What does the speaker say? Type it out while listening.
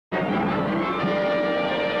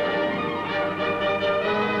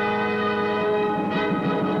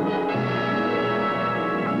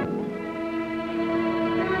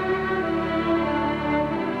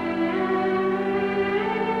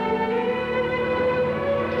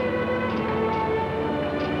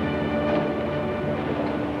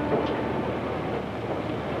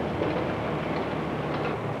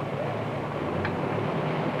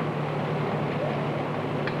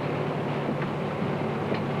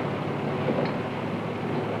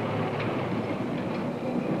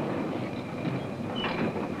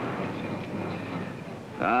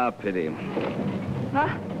Ah, pity.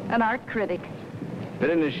 Ah, an art critic.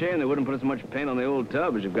 Pity and a shame they wouldn't put as much paint on the old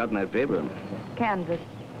tub as you've got in that paper. Canvas.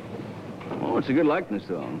 Oh, it's a good likeness,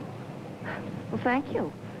 though. Well, thank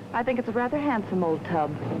you. I think it's a rather handsome old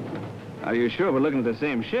tub. Are you sure we're looking at the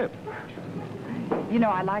same ship? You know,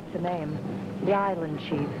 I like the name. The Island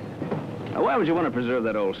Chief. Now, why would you want to preserve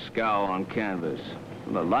that old scow on canvas?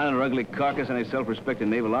 The line or ugly carcass any self-respecting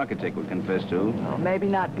naval architect would confess to. Well, maybe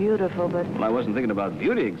not beautiful, but... Well, I wasn't thinking about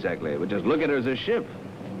beauty exactly, but just look at her as a ship.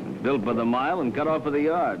 Built by the mile and cut off for the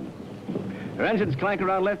yard. Her engines clank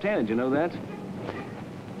around left-handed, you know that?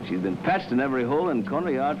 She's been patched in every hole and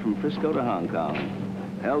corner yard from Frisco to Hong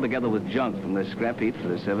Kong. Held together with junk from the scrap heap for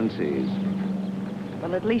the 7 seas.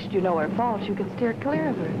 Well, at least you know her faults. You can steer clear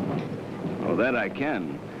of her. Oh, that I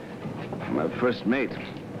can. I'm a first mate.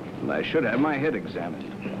 And I should have my head examined.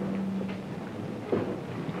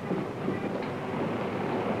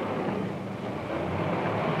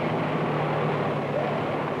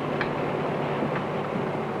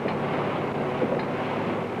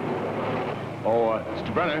 Oh,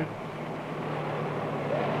 Mr. Brenner.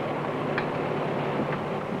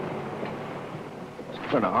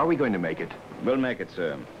 Mr. Brenner, are we going to make it? We'll make it,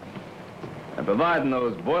 sir. And providing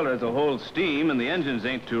those boilers will hold steam and the engines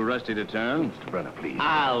ain't too rusty to turn. Mr. Brenner, please.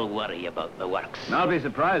 I'll worry about the works. And I'll be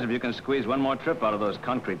surprised if you can squeeze one more trip out of those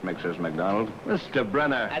concrete mixers, MacDonald. Mr.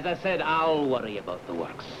 Brenner. As I said, I'll worry about the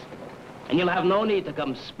works. And you'll have no need to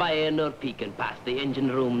come spying or peeking past the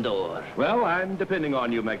engine room door. Well, I'm depending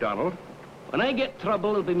on you, MacDonald. When I get trouble,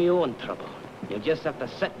 it'll be my own trouble. You'll just have to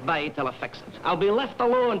sit by till I fix it. I'll be left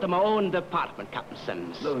alone to my own department, Captain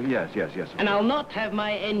Sims. Oh, yes. And I'll not have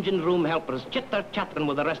my engine room helpers chitter-chattering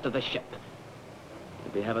with the rest of the ship.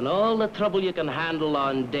 You'll be having all the trouble you can handle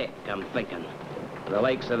on deck, I'm thinking. The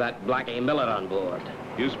likes of that Blackie Miller on board.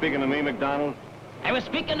 You speaking to me, MacDonald? I was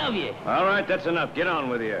speaking of you. All right, that's enough. Get on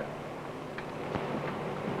with you.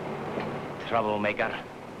 Troublemaker.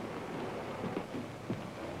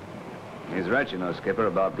 He's right, you know, Skipper,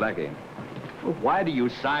 about Blackie. Why do you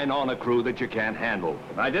sign on a crew that you can't handle?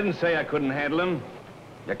 I didn't say I couldn't handle him.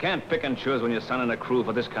 You can't pick and choose when you're signing a crew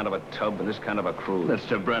for this kind of a tub and this kind of a crew.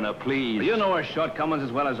 Mr. Brenner, please. You know her shortcomings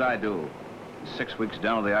as well as I do. 6 weeks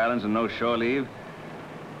down to the islands and no shore leave.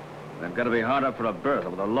 They've got to be hard up for a berth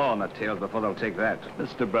with a law on their tails before they'll take that.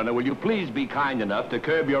 Mr. Brenner, will you please be kind enough to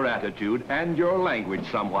curb your attitude and your language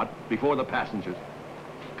somewhat before the passengers?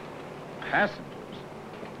 Passengers?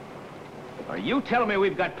 Are you telling me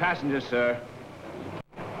we've got passengers, sir?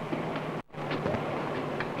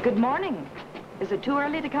 Good morning. Is it too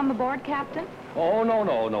early to come aboard, Captain? Oh, no,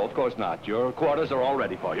 of course not. Your quarters are all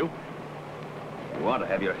ready for you. You ought to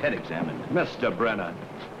have your head examined. Mr. Brenner.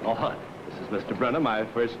 Oh, this is Mr. Brenner, my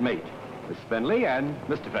first mate. Miss Fenley and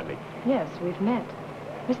Mr. Fenley. Yes, we've met.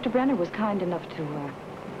 Mr. Brenner was kind enough to,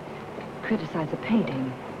 criticize a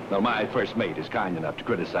painting. Well, my first mate is kind enough to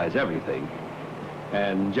criticize everything,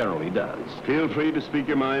 and generally does. Feel free to speak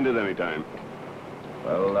your mind at any time.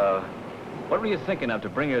 Well, what were you thinking of to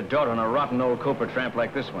bring your daughter on a rotten old Cooper tramp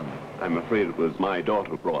like this one? I'm afraid it was my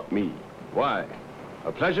daughter brought me. Why?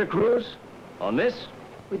 A pleasure cruise? On this?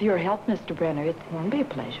 With your help, Mr. Brenner, it won't be a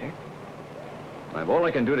pleasure. I've all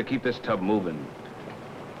I can do to keep this tub moving.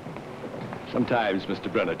 Sometimes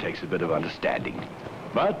Mr. Brenner takes a bit of understanding,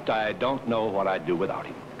 but I don't know what I'd do without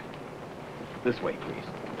him. This way, please.